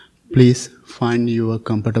Please find your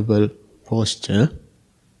comfortable posture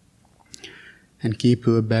and keep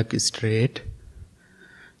your back straight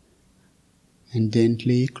and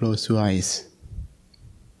gently close your eyes.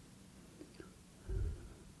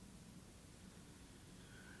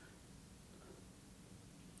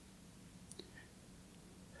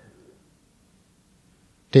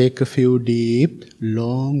 Take a few deep,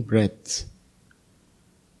 long breaths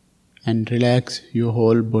and relax your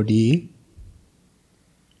whole body.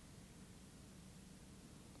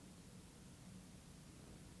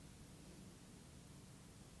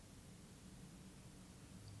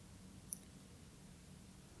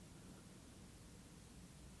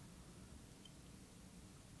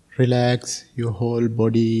 Relax your whole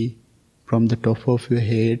body from the top of your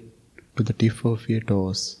head to the tip of your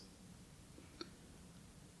toes.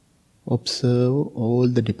 Observe all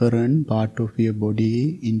the different parts of your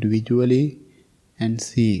body individually and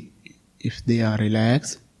see if they are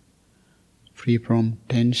relaxed, free from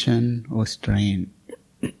tension or strain.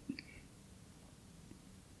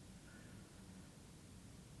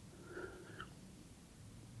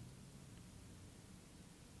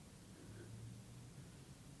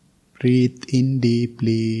 Breathe in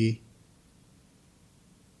deeply,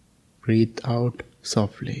 breathe out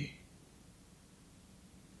softly.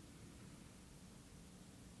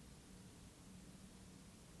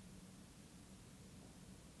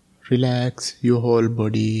 Relax your whole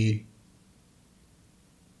body.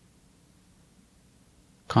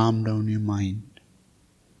 Calm down your mind.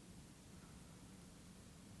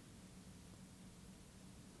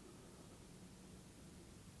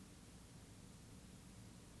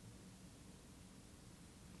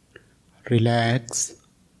 Relax.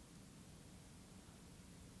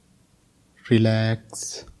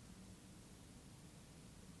 Relax.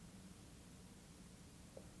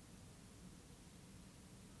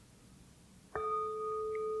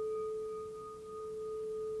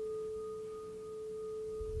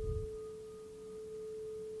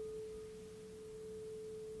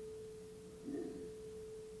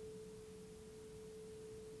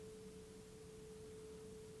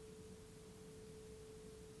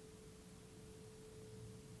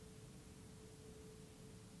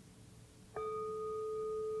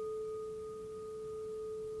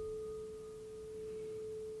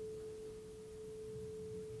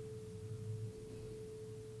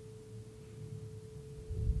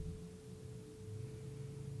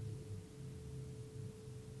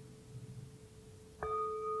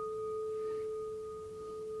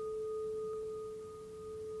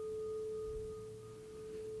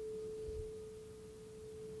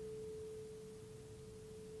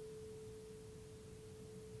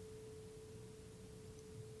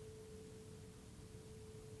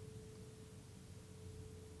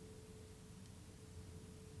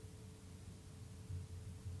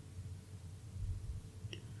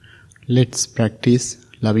 Let's practice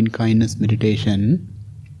loving kindness meditation.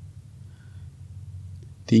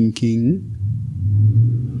 Thinking,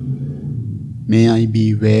 may I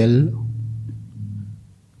be well,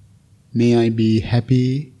 may I be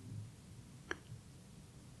happy,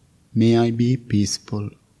 may I be peaceful.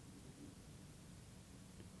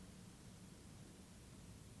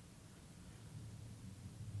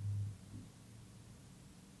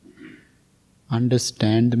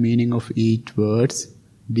 Understand the meaning of each word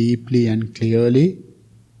deeply and clearly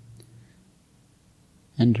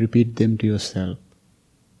and repeat them to yourself.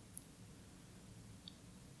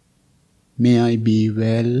 May I be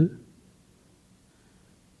well,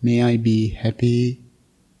 may I be happy,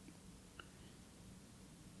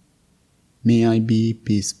 may I be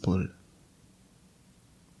peaceful.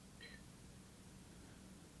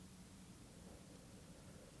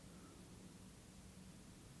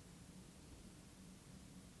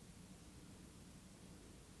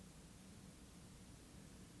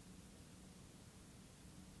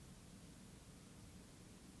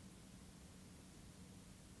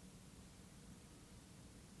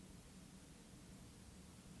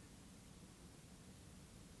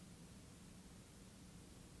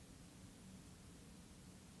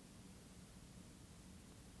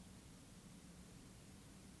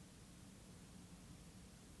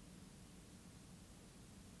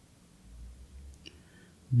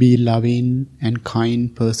 Be loving and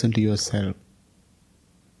kind person to yourself.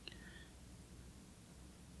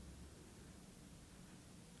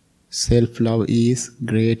 Self-love is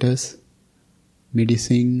greatest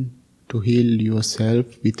medicine to heal yourself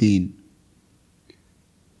within.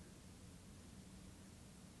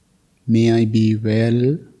 May I be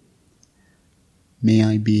well, may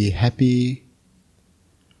I be happy,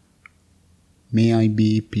 may I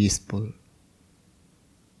be peaceful.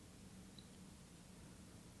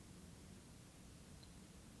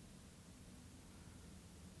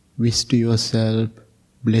 wish to yourself,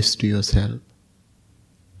 bless to yourself.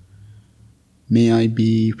 May I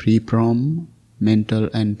be free from mental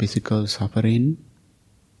and physical suffering.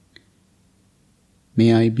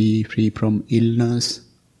 May I be free from illness,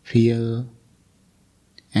 fear,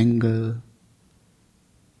 anger,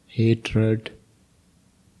 hatred,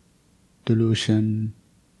 delusion,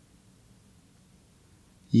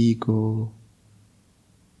 ego,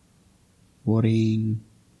 worrying.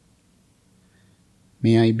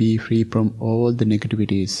 May I be free from all the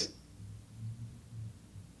negativities.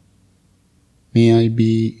 May I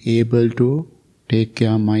be able to take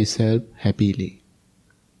care of myself happily.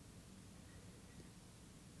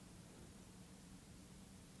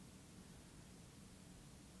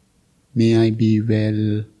 May I be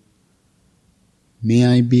well. May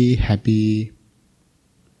I be happy.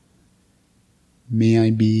 May I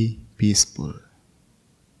be peaceful.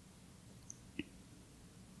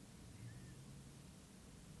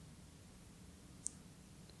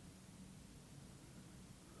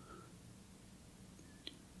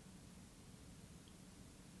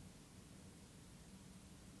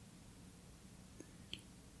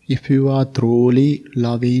 If you are truly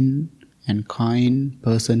loving and kind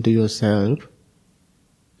person to yourself,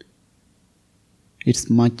 it's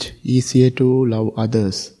much easier to love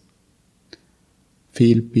others.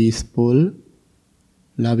 Feel peaceful,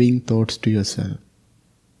 loving thoughts to yourself.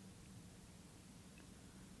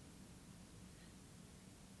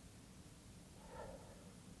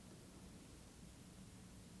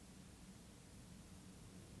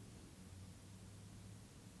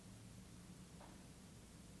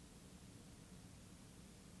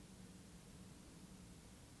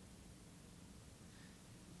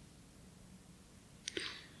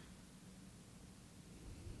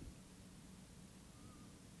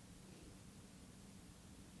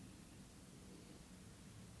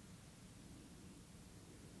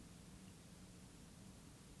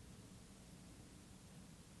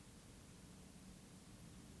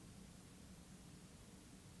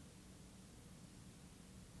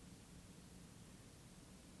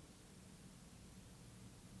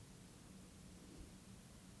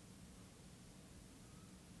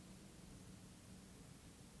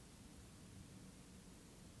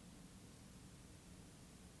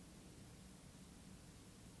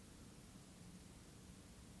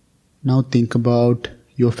 Now think about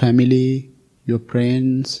your family, your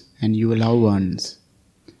friends, and your loved ones.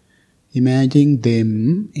 Imagine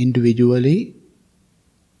them individually.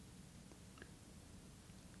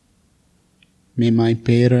 May my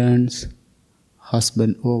parents,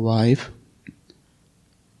 husband or wife,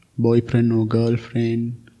 boyfriend or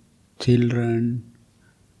girlfriend, children,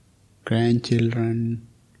 grandchildren,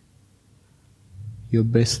 your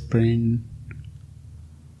best friend,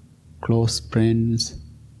 close friends,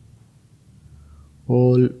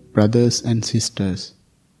 all brothers and sisters.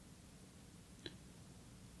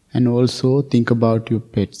 And also think about your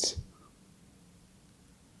pets.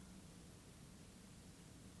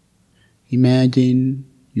 Imagine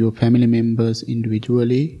your family members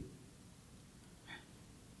individually.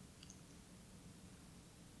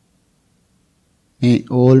 May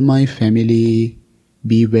all my family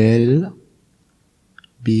be well,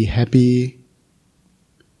 be happy,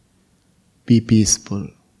 be peaceful.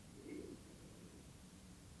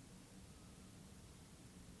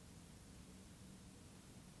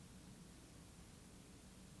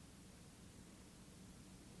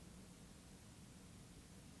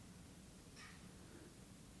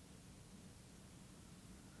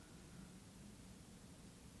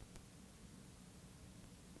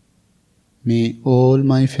 May all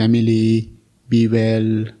my family be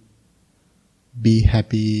well, be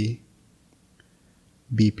happy,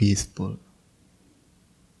 be peaceful.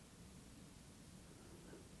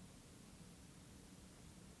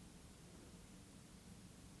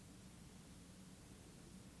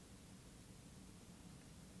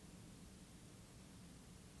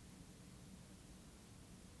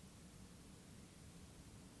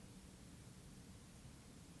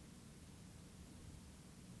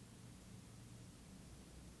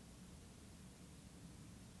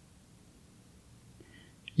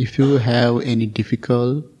 If you have any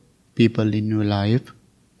difficult people in your life,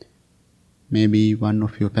 maybe one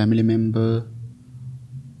of your family member,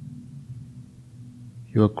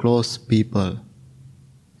 your close people,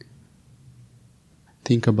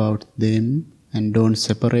 think about them and don't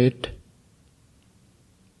separate.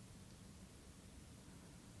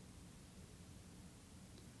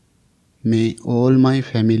 May all my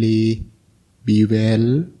family be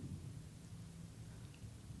well,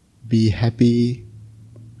 be happy,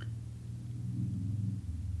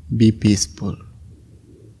 be peaceful.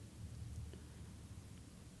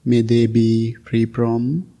 May they be free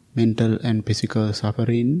from mental and physical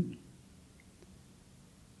suffering.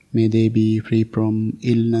 May they be free from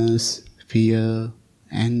illness, fear,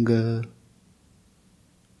 anger,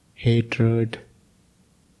 hatred,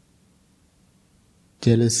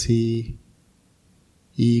 jealousy,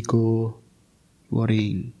 ego,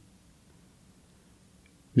 worrying.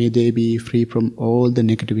 May they be free from all the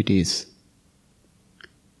negativities.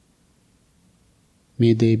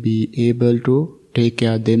 May they be able to take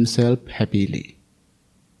care of themselves happily.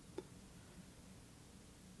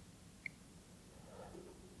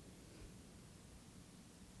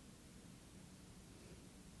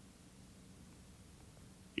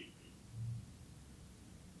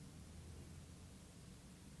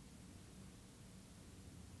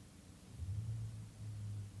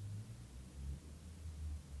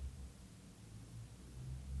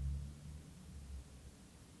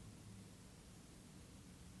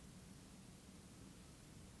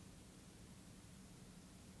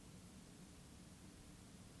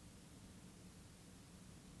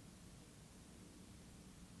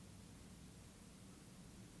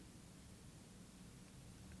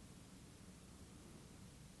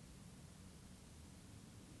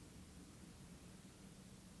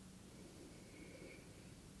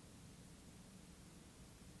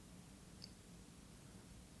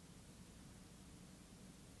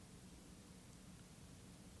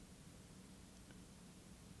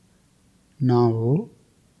 Now,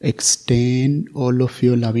 extend all of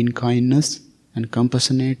your loving kindness and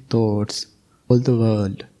compassionate thoughts all the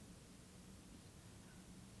world.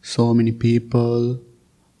 So many people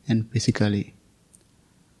and physically.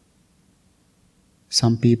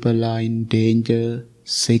 Some people are in danger,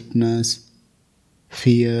 sickness,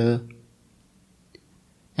 fear,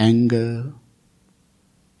 anger,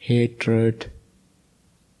 hatred.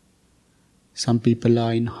 Some people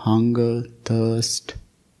are in hunger, thirst.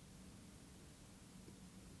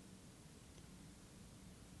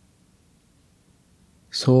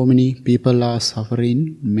 So many people are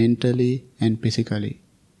suffering mentally and physically.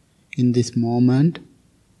 In this moment,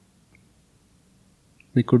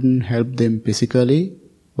 we couldn't help them physically,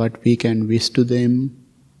 but we can wish to them,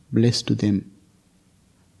 bless to them.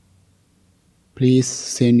 Please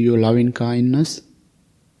send your loving kindness.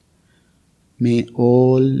 May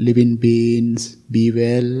all living beings be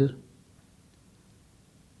well,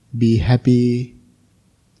 be happy,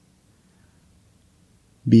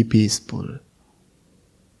 be peaceful.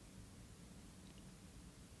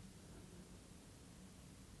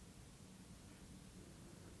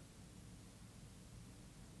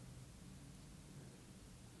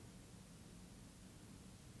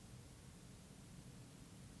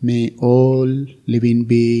 May all living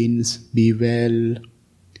beings be well,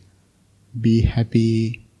 be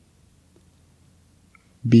happy,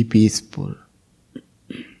 be peaceful.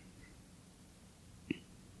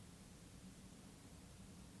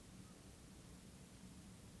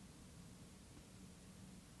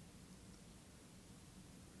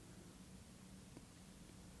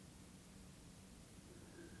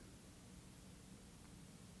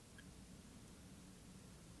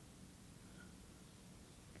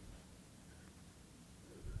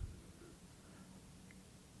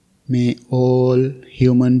 May all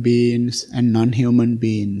human beings and non-human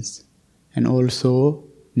beings, and also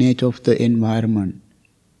nature of the environment,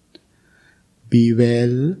 be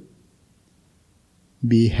well,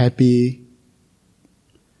 be happy,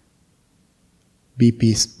 be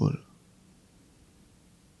peaceful.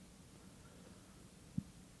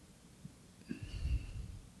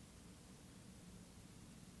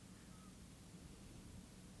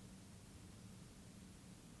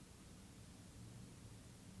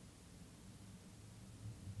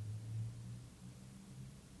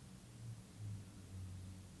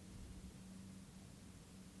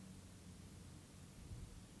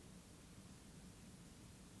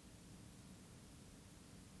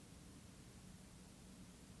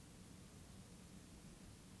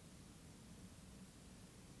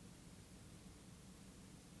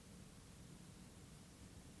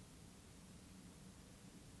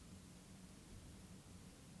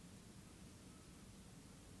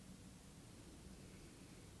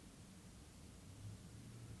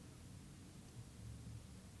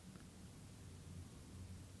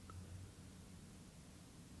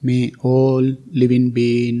 May all living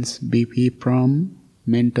beings be free from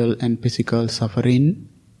mental and physical suffering.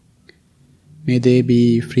 May they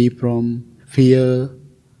be free from fear,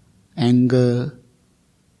 anger,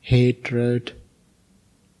 hatred,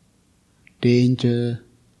 danger,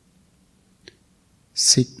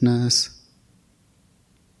 sickness.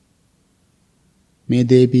 May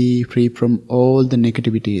they be free from all the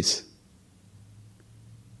negativities.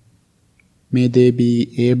 May they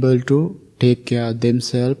be able to take care of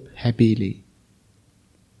themselves happily.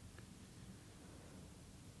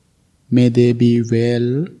 May they be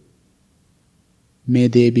well. May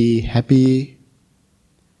they be happy.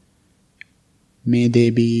 May they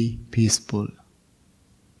be peaceful.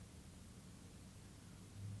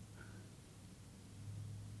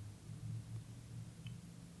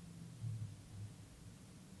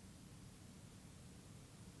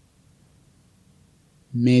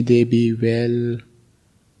 May they be well.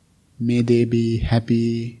 May they be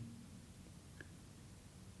happy.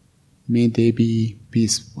 May they be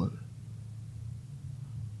peaceful.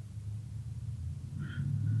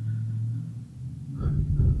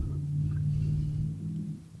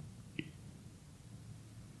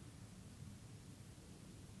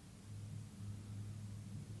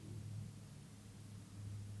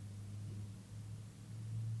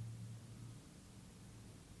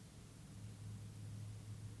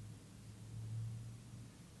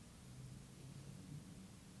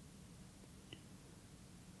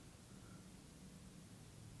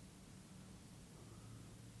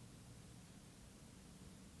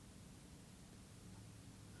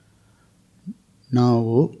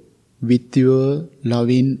 Now, with your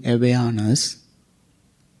loving awareness,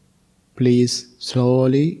 please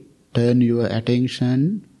slowly turn your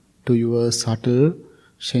attention to your subtle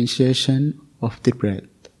sensation of the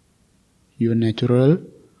breath, your natural,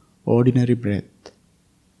 ordinary breath.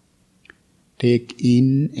 Take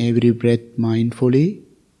in every breath mindfully,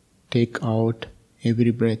 take out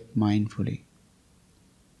every breath mindfully.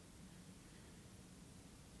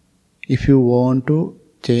 If you want to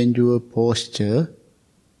change your posture,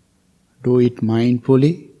 do it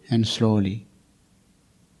mindfully and slowly.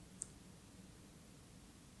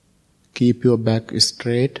 Keep your back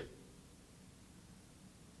straight.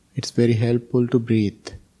 It's very helpful to breathe.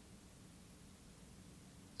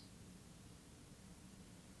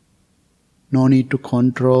 No need to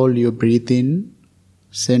control your breathing.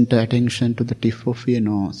 Center attention to the tip of your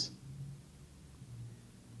nose.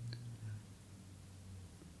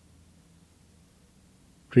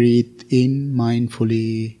 Breathe in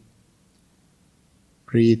mindfully.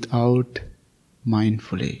 Breathe out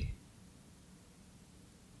mindfully.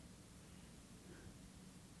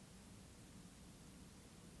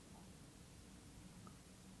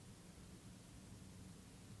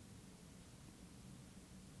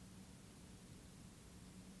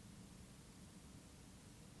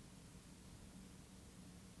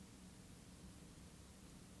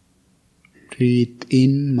 Breathe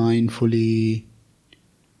in mindfully.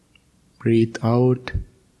 Breathe out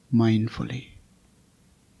mindfully.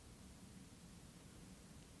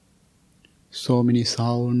 So many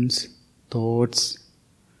sounds, thoughts,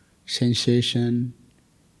 sensation,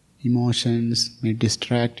 emotions may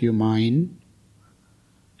distract your mind.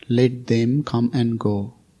 Let them come and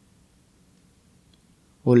go,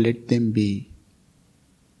 or let them be.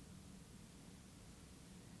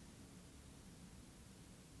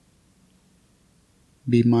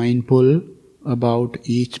 Be mindful about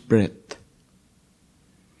each breath.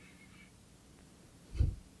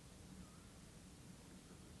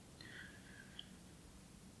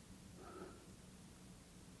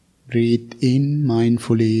 Breathe in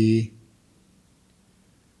mindfully.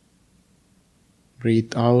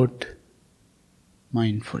 Breathe out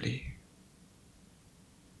mindfully.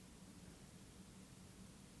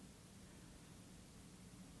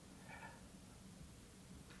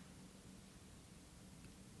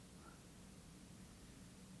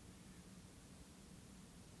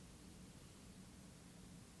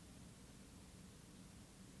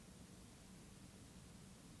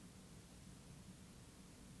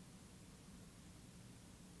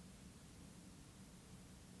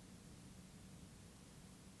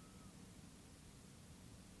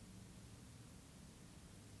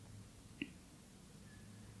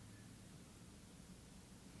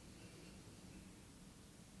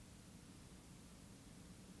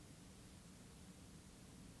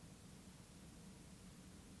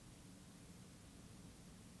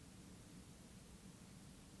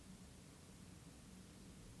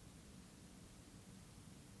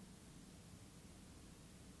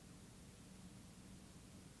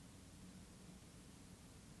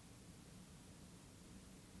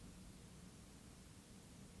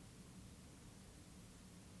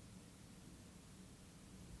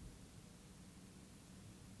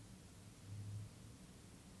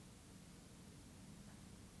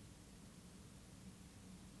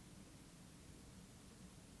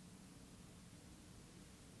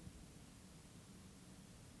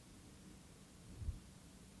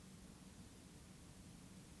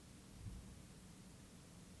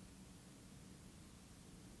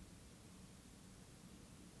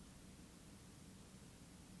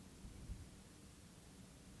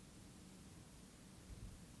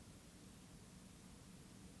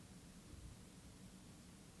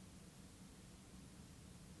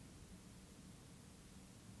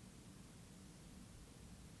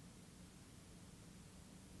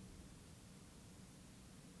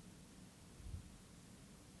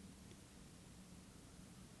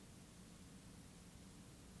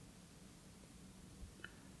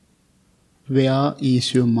 Where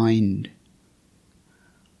is your mind?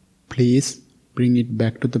 Please bring it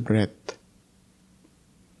back to the breath.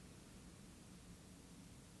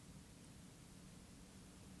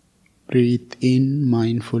 Breathe in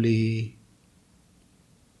mindfully.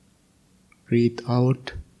 Breathe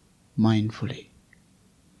out mindfully.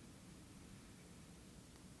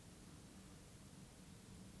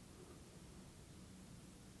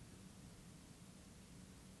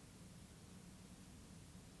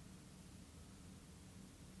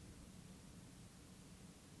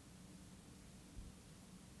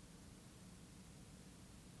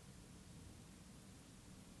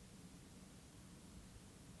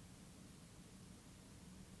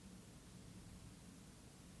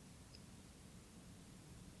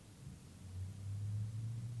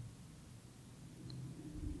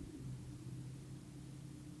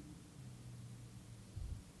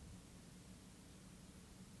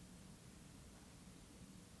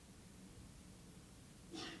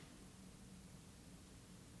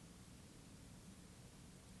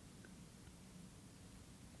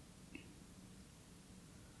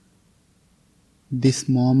 This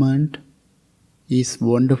moment is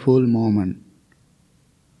wonderful moment.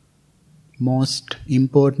 Most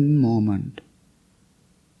important moment.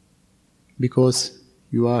 Because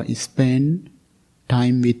you are spend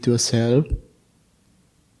time with yourself,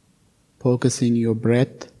 focusing your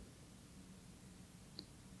breath.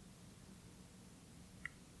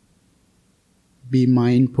 Be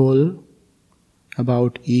mindful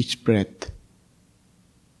about each breath.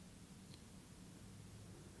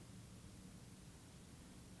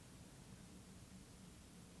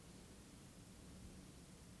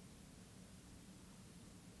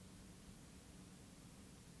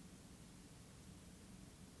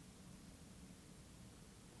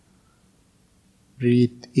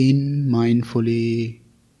 Breathe in mindfully.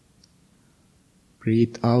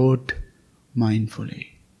 Breathe out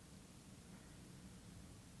mindfully.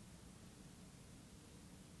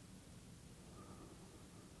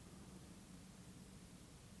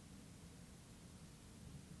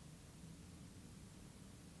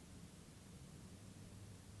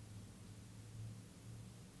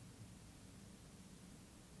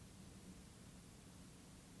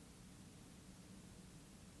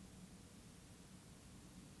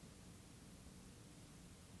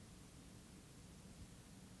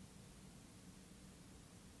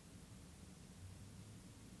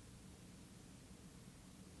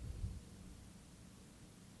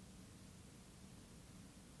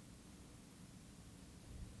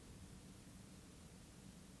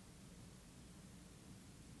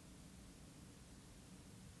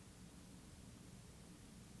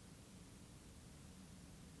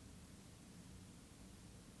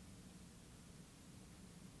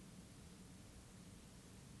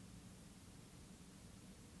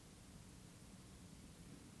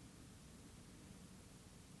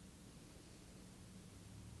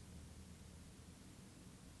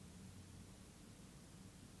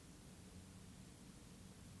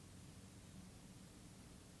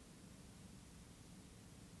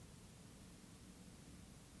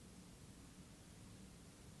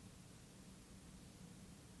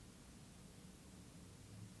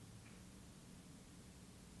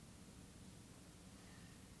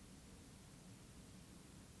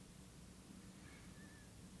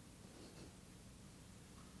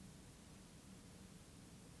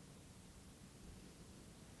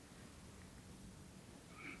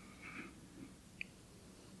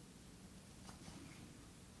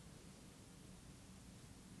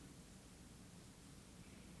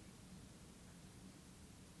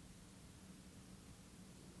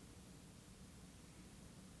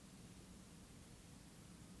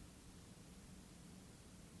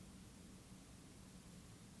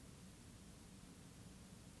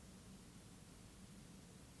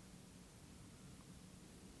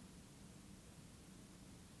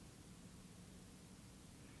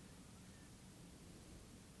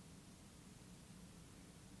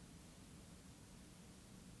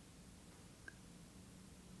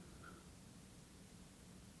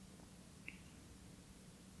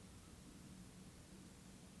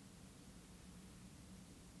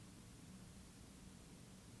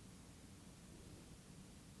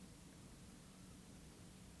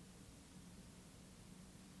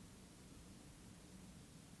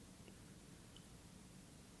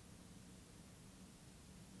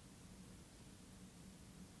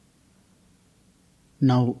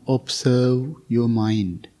 Now observe your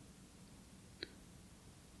mind.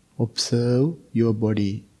 Observe your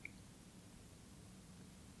body.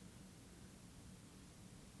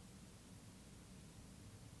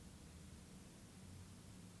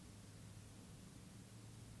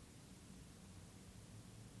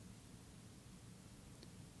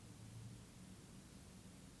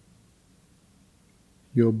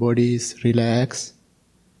 Your body is relaxed,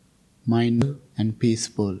 mindful and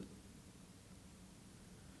peaceful.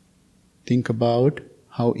 Think about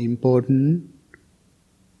how important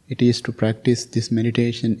it is to practice this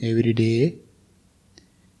meditation every day,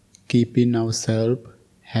 keeping ourselves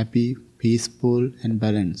happy, peaceful and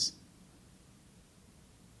balanced.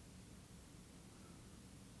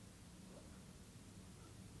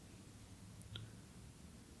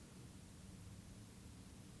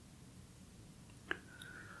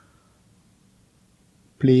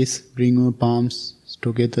 Please bring your palms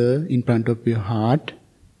together in front of your heart.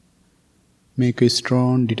 Make a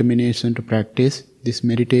strong determination to practice this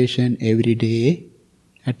meditation every day,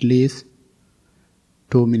 at least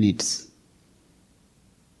 2 minutes.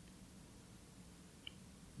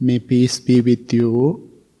 May peace be with you.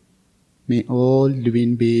 May all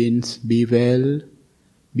living beings be well,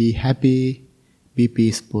 be happy, be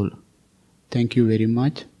peaceful. Thank you very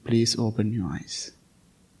much. Please open your eyes.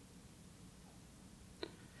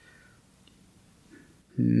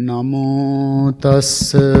 Namo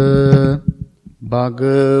tassa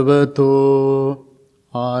bhagavato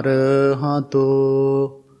arahato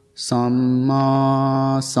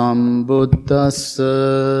samma sambuddhassa.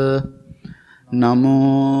 Namo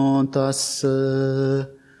tassa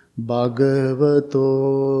bhagavato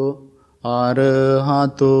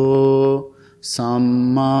arahato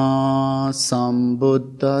samma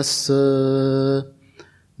sambuddhassa.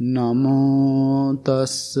 Namo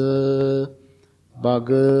tassa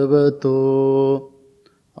bhagavato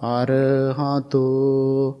arahato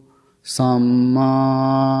samma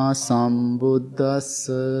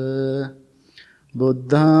sambuddhassa.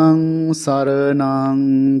 Buddhaṃ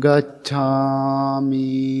saranang gacchāmi,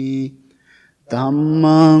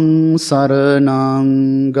 Dhammaṃ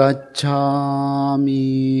saranang gacchāmi,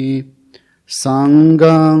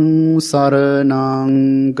 Sanghaṃ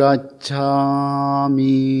saranang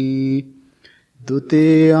gacchāmi.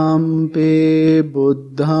 Dutiyampi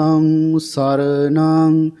buddhaṃ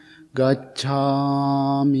saranang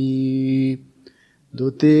gacchāmi.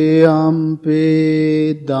 Dutiyampi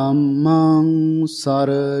dhammaṃ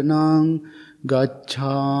saranang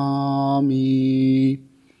gacchāmi.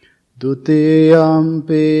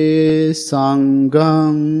 Dutiyampi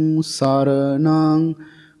sanghaṃ saranang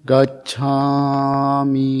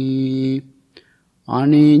gacchāmi.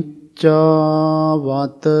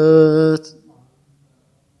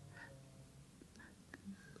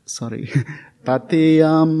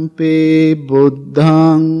 Tatiyampi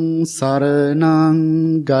buddhaṃ saranang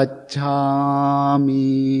gacchāmi.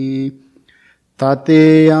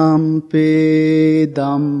 Tatiyampi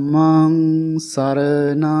dhammaṃ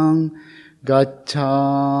saranang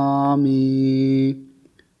gacchāmi.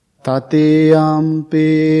 Tatiyampi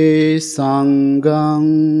sanghaṃ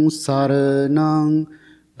saranang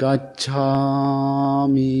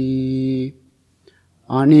gacchāmi.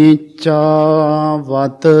 Anicca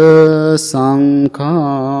vata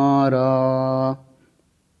sankhara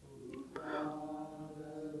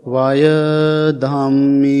vaya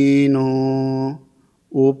dhammino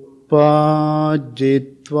uppajjitva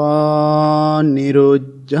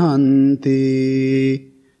nirujjanti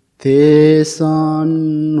tesannupa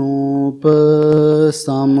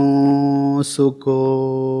sukho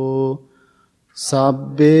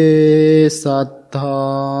sabbe sattha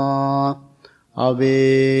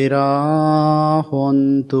avera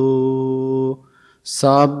hontu.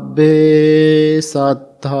 Sabbe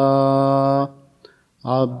sattha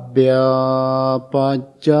abhyapajja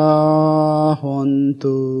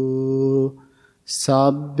hontu.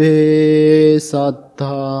 Sabbe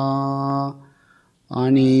sattha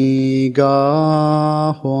aniga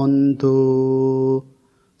hontu.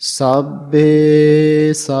 Sabbe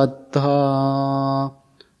sattha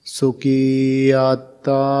sukhiyattanaṃ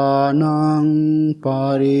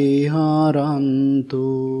pariharantu.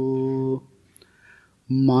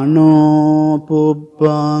 Mano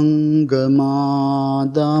pubbangama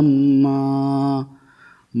dhamma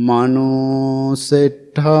mano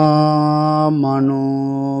settha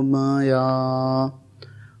manomaya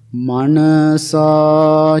manasace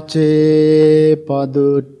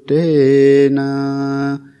paduttena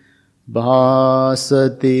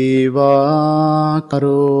bhasati va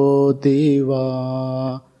karoti va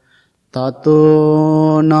tato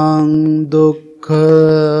nang dukkha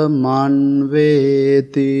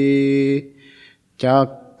manveti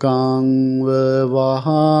cakkang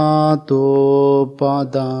vahato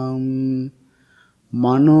padam.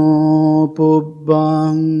 Mano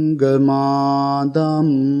pubbangama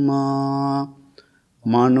dhamma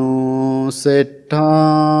mano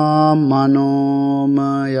settha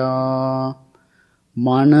manomaya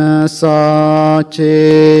Manasace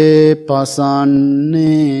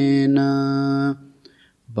pasannena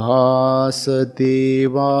bhasati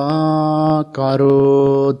va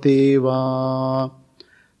karoti va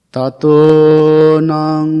tato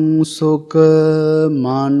nang sukha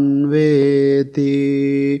manveti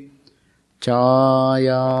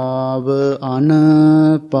chāyāva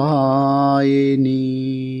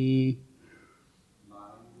anapāyini.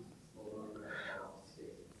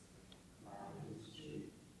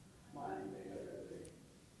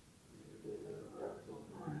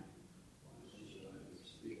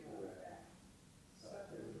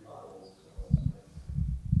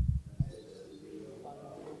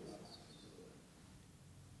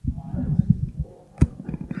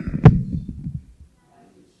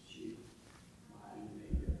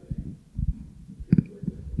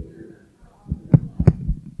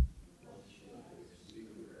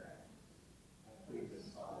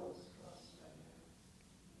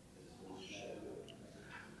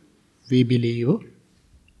 We believe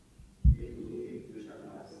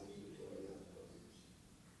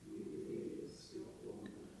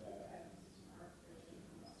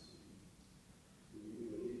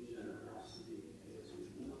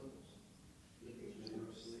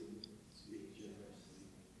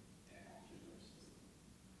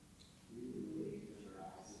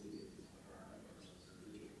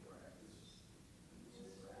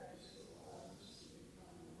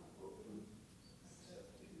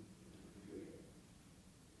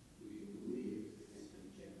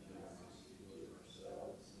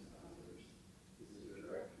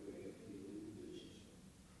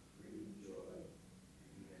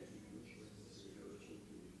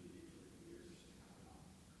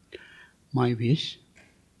my wish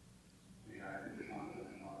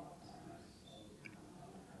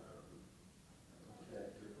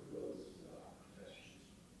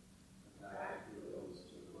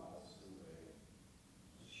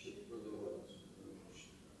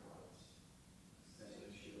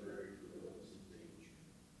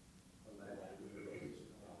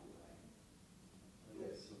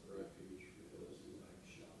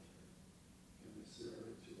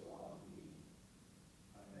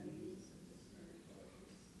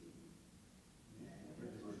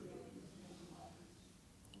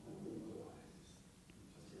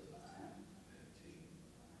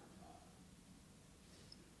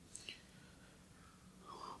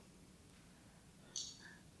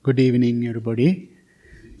Good evening, everybody.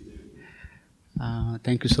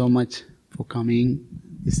 Thank you so much for coming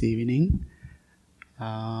this evening.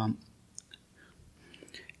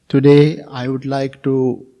 Today, I would like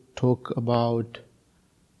to talk about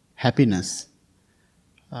happiness.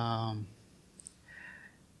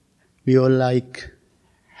 We all like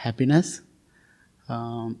happiness.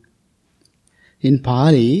 In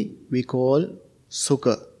Pali, we call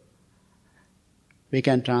sukha. We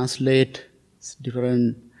can translate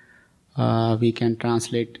different. We can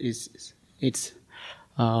translate it's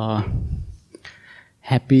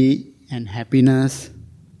happy and happiness,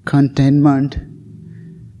 contentment,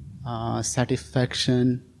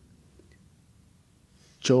 satisfaction,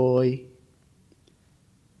 joy,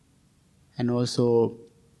 and also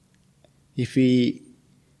if we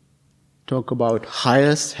talk about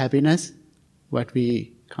highest happiness, what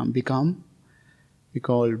we become, we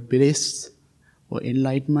call bliss or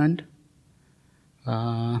enlightenment.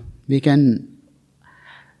 We can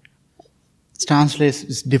translate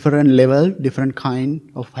this different level, different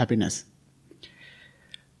kind of happiness.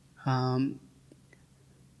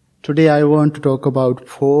 Today I want to talk about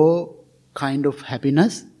 4 kind of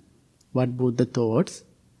happiness, what Buddha thoughts.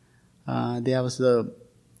 There was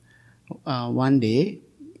one day,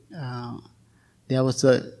 there was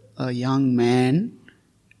a young man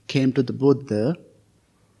came to the Buddha,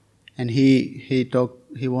 and he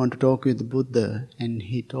wanted to talk with the Buddha, and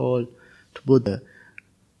he told to Buddha,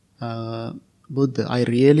 Buddha, I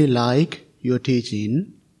really like your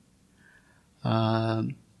teaching, but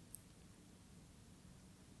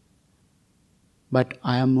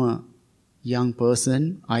I am a young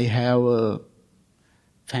person, I have a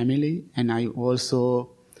family, and I also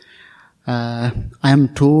I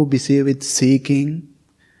am too busy with seeking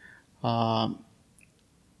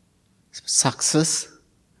success.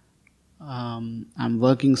 I'm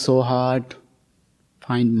working so hard,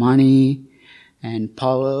 find money and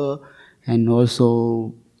power, and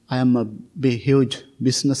also I am a huge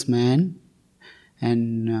businessman,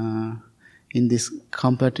 and in this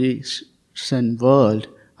competition world,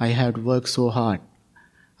 I have to work so hard.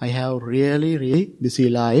 I have really, really busy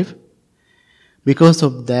life. Because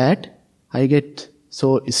of that, I get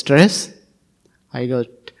so stressed. I got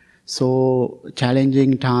so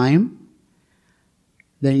challenging time.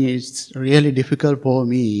 then it's really difficult for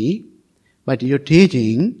me. But your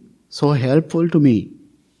teaching so helpful to me.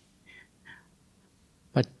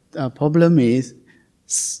 But the problem is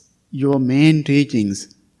your main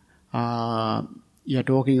teachings. You're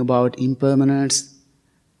talking about impermanence,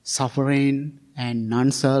 suffering, and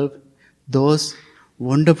non-self. Those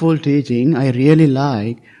wonderful teaching I really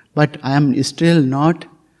like, but I am still not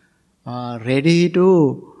ready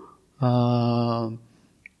to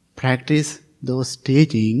practice those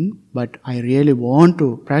teaching, but I really want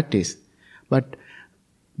to practice. But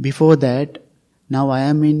before that, now I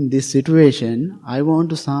am in this situation, I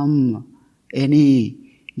want any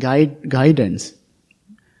guidance.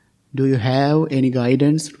 Do you have any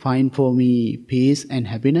guidance? Find for me peace and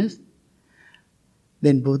happiness?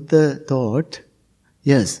 Then Buddha thought,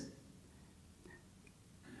 yes,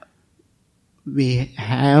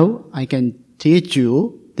 I can teach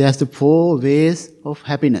you, there's the 4 ways of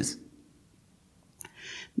happiness.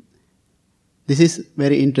 This is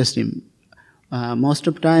very interesting. Most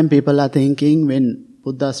of the time people are thinking when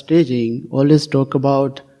Buddha's teaching, always talk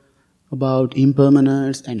about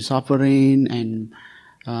impermanence and suffering and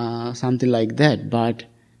something like that. But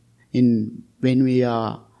when we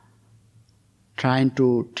are trying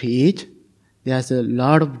to teach, there's a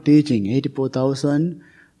lot of teaching, 84,000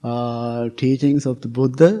 teachings of the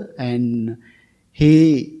Buddha, and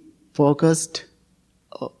he focused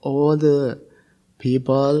all the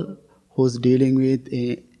people who's dealing with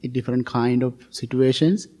a different kind of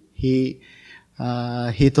situations. He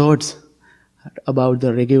thought about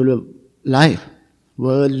the regular life,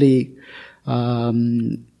 worldly.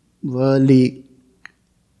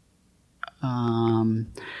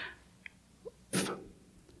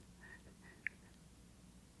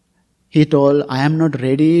 He told, I am not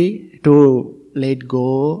ready to let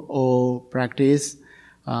go or practice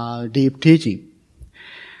deep teaching.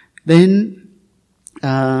 Then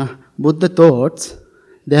Buddha thought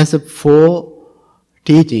there's 4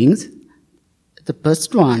 teachings. The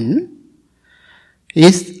first one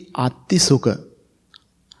is Attisukha.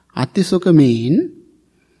 Attisukha means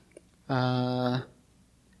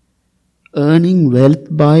earning wealth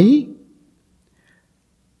by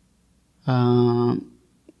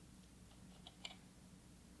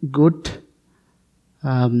good,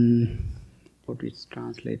 what is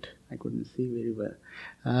translate? I couldn't see very well.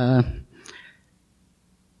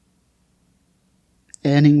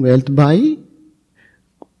 Earning wealth by,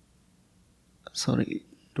 sorry,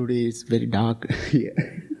 today is very dark here.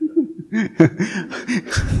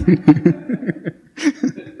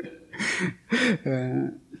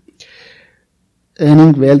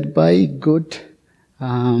 Earning wealth by good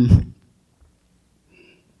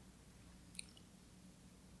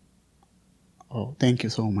oh, thank you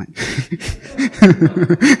so much.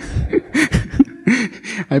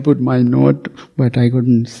 I put my note, but I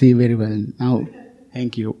couldn't see very well now.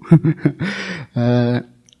 Thank you.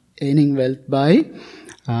 Earning wealth by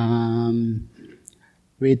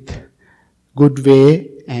with good way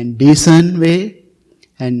and decent way,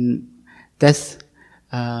 and that's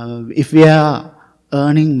if we are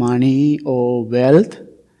earning money or wealth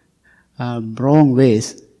wrong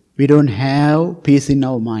ways, we don't have peace in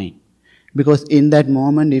our mind. Because in that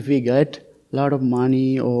moment, if we get a lot of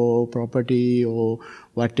money or property or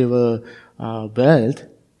whatever wealth,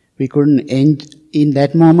 we couldn't end in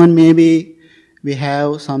that moment. Maybe we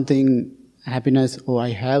have something, happiness, or I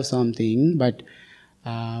have something, but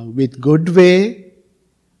with good way,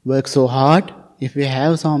 work so hard. If we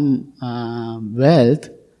have some wealth,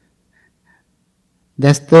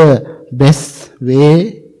 that's the best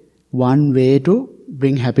way, one way to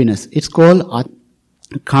bring happiness. It's called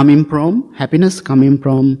happiness coming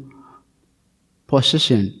from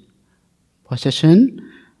possession. Possession,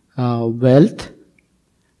 wealth,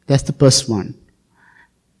 that's the first one.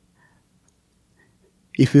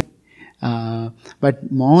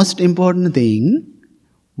 But most important thing,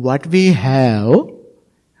 what we have,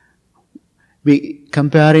 we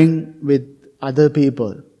comparing with other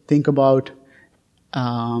people. Think about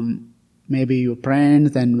maybe your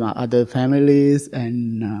friends and other families,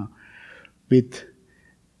 and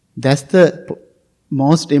that's the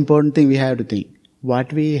most important thing we have to think.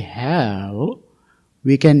 What we have,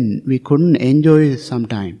 we couldn't enjoy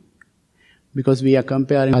sometime because we are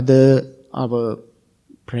comparing our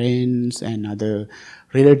friends and other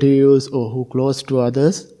relatives or who close to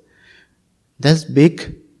others. That's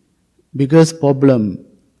biggest problem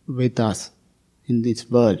with us in this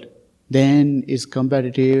world. Then it's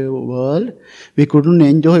competitive world. We couldn't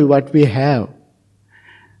enjoy what we have.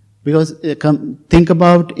 Because think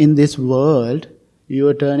about in this world, you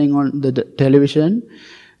are turning on the television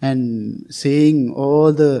and seeing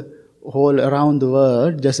all the all around the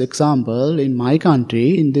world. Just example, in my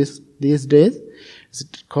country, in these days,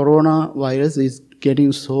 coronavirus is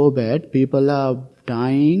getting so bad. People are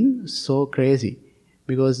dying so crazy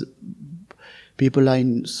because people are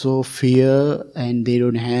in so fear and they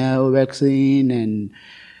don't have vaccine, and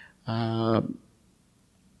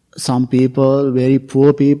some people, very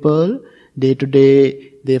poor people, day to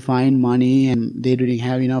day they find money and they don't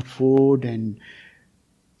have enough food, and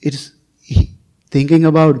it's thinking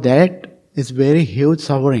about that is very huge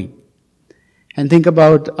suffering. And think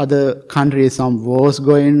about other countries, some wars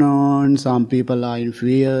going on, some people are in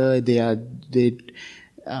fear, they are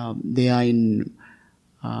in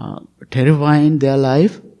terrifying their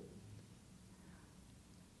life.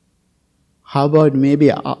 How about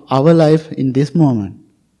maybe our life in this moment?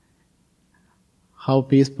 How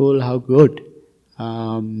peaceful, how good.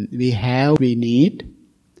 We have, we need.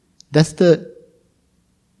 That's the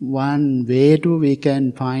one way we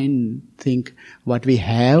can think what we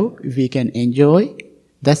have, if we can enjoy.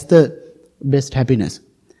 That's the best happiness.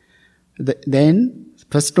 Then,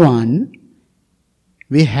 first one,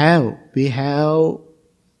 we have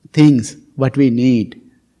things, what we need.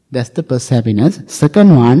 That's the first happiness.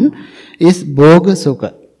 Second one is bhoga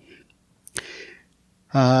sukha.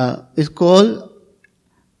 It's called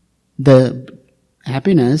the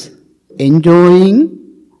happiness, enjoying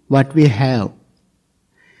what we have.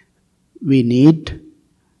 We need,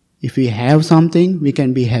 if we have something, we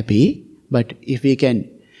can be happy. But if we can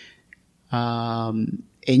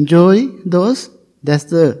enjoy those, that's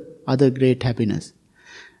the other great happiness.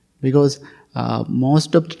 Because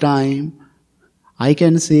most of the time, I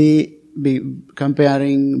can see,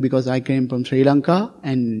 comparing, because I came from Sri Lanka,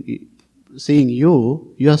 and seeing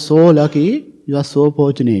you are so lucky, you are so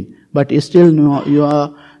fortunate, but still you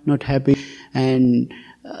are not happy, and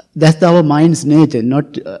that's our mind's nature,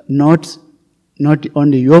 not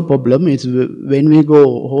only your problem. It's when we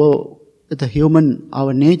go the human,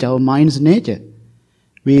 our nature, our mind's nature.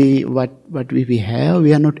 What we have,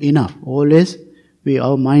 we are not enough. Always,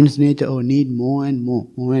 our mind's nature, need more and more,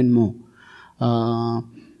 more and more.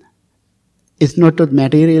 It's not a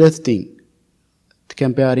materialist thing.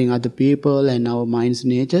 Comparing other people and our mind's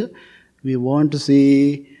nature, we want to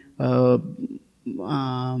see,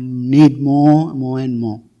 need more and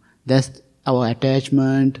more. That's our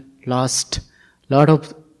attachment, lust, lot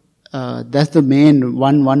of. That's the main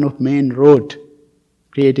one of main road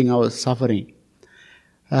creating our suffering.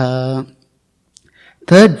 Third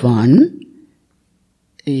one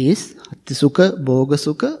is Ati Sukha, Bhoga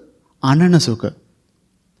Sukha, Anana Sukha.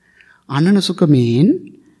 Anana Sukha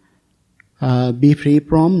means be free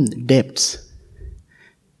from debts.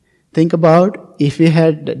 Think about if you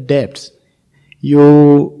had debts,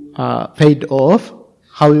 you paid off,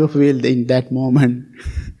 how you feel in that moment.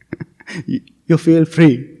 You feel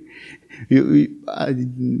free.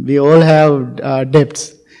 We all have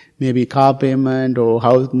debts, maybe car payment or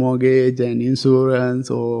house mortgage and insurance,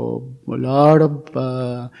 or a lot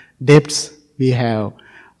of debts we have.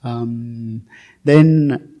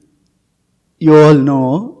 Then you all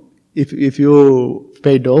know, if you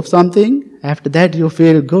paid off something, after that you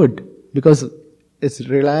feel good because it's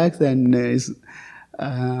relaxed and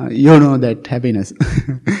you know that happiness.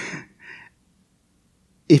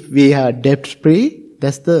 If we are debt free,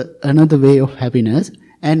 that's another way of happiness.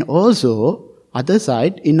 And also, other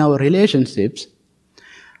side, in our relationships,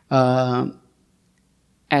 as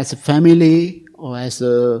a family or as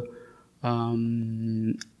a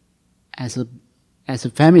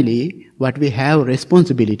family, what we have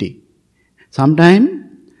responsibility. Sometimes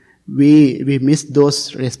we miss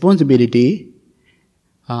those responsibility.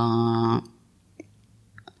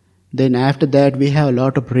 Then after that we have a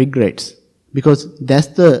lot of regrets, because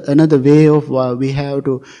that's another way of we have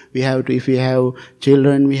to if we have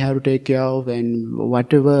children we have to take care of, and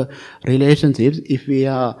whatever relationships, if we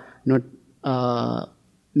are not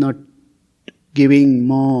giving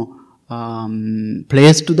more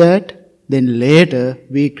place to that, then later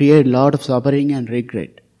we create a lot of suffering and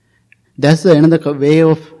regret. That's another way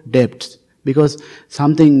of debts, because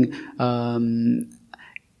something,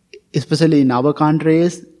 especially in our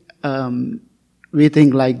countries, we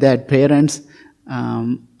think like that. Parents, a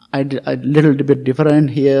little bit different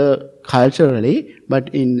here culturally,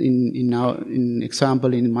 but in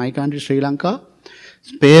example in my country, Sri Lanka,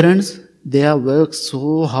 parents, they have worked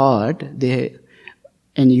so hard.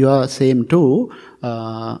 And you are same too,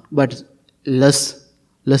 but less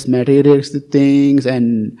materialistic things,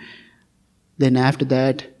 and then after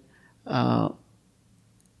that,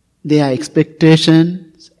 their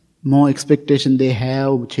expectations, more expectation they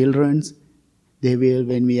have, children's, they will,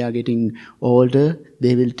 when we are getting older,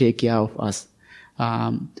 they will take care of us.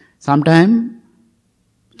 Sometimes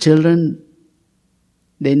children,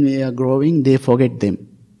 then we are growing, they forget them.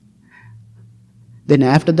 Then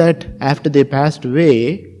after that, after they passed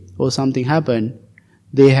away or something happened,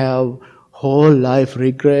 they have whole life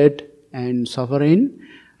regret and suffering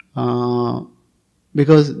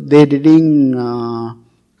because they didn't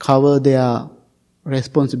cover their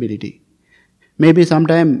responsibility. Maybe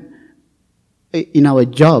sometime in our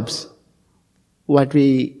jobs, what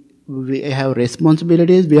we have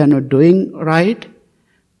responsibilities, we are not doing right.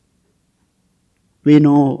 We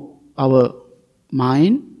know our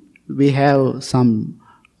mind. We have some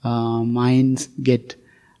minds get,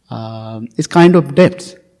 it's kind of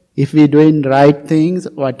depths. If we doing right things,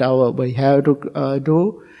 we have to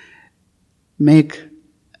do,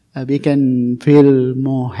 we can feel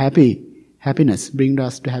more happiness, bring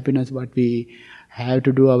us to happiness, what we have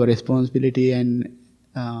to do, our responsibility and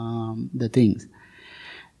the things.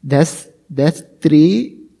 That's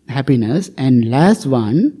 3 happiness. And last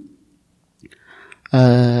one,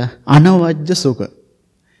 anavajja sukha.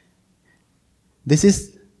 This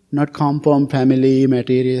is not come from family,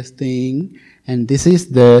 material thing, and this is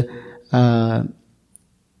the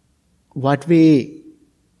what we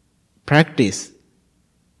practice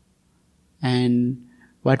and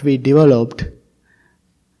what we developed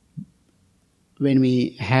when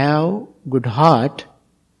we have good heart,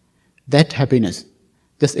 that happiness.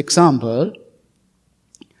 Just example,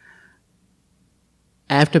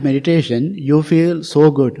 after meditation, you feel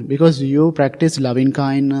so good because you practice loving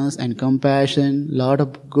kindness and compassion, lot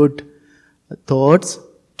of good thoughts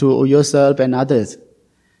to yourself and others.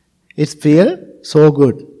 It feels so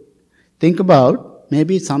good. Think about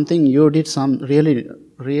maybe something you did some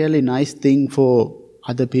really nice thing for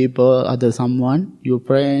other people, someone, your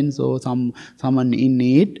friends or someone in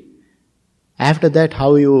need. After that,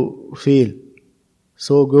 how you feel?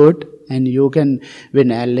 So good, and you can, when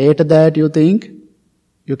later that you think,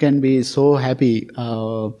 you can be so happy.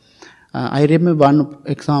 I remember one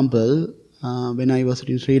example when I was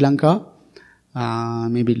in Sri Lanka,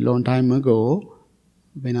 maybe a long time ago,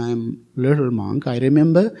 when I am little monk. I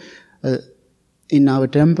remember in our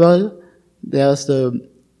temple, there's a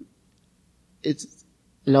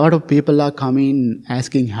lot of people are coming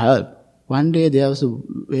asking help. One day there was a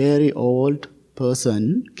very old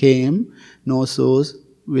person came, no shoes,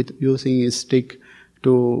 with using his stick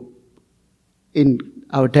to, in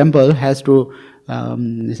our temple has to,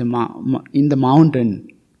 in the mountain,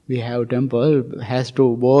 we have temple, has to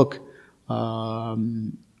walk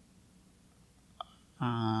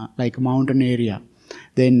like a mountain area.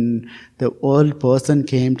 Then the old person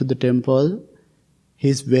came to the temple.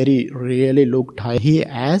 He's really looked high. He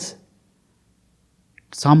asked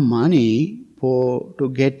some money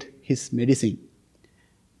to get his medicine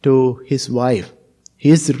to his wife.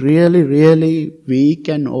 He's really weak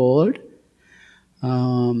and old.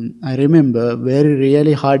 I remember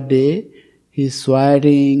really hard day. He's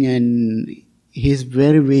sweating and he's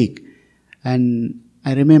very weak. And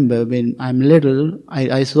I remember when I'm little,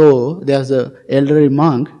 I saw there's a elderly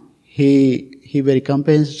monk. He very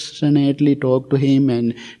compassionately talked to him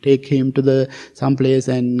and take him to some place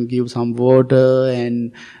and give some water.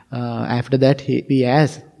 And after that, he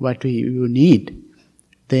asked what you need.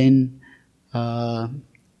 Then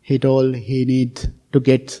he told he needs to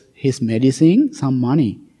get his medicine, some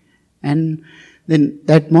money. And then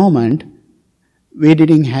that moment, we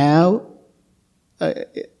didn't have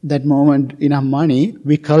that moment enough money.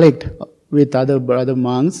 We collect with other brother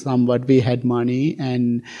monks, somewhat we had money,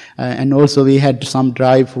 and also we had some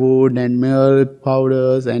dry food and milk,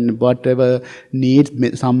 powders, and whatever needs,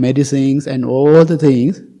 some medicines, and all the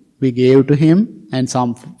things we gave to him, and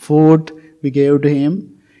some food we gave to him.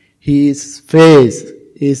 His face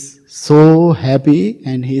is so happy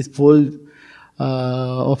and he's full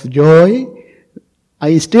of joy.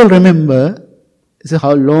 I still remember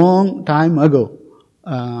how long time ago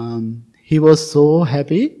he was so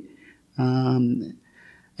happy.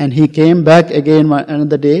 And he came back again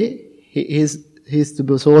another day. He's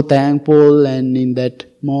so thankful, and in that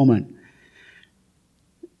moment,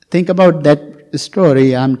 think about that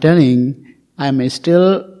story I'm telling. I'm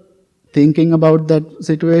still thinking about that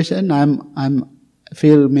situation. I'm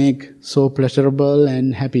make so pleasurable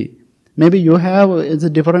and happy. Maybe you have it's a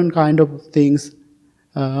different kind of things.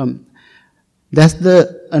 That's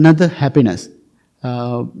another happiness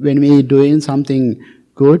when we doing something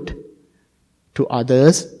good to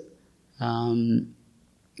others, and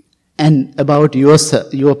about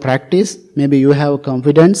your practice. Maybe you have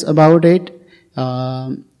confidence about it.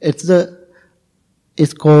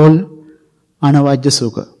 It's called anavajja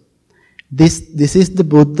sukha. This is the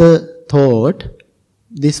Buddha thought.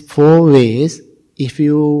 These 4 ways if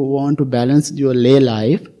you want to balance your lay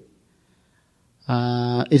life,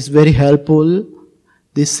 it's very helpful,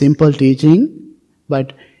 this simple teaching.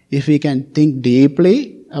 But if we can think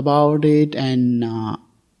deeply about it and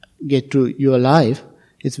get to your life,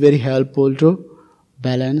 it's very helpful to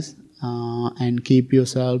balance and keep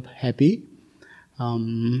yourself happy.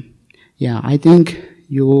 I think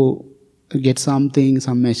you get some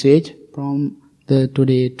message from the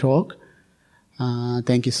today talk.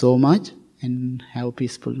 Thank you so much and have a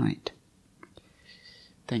peaceful night.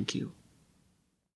 Thank you.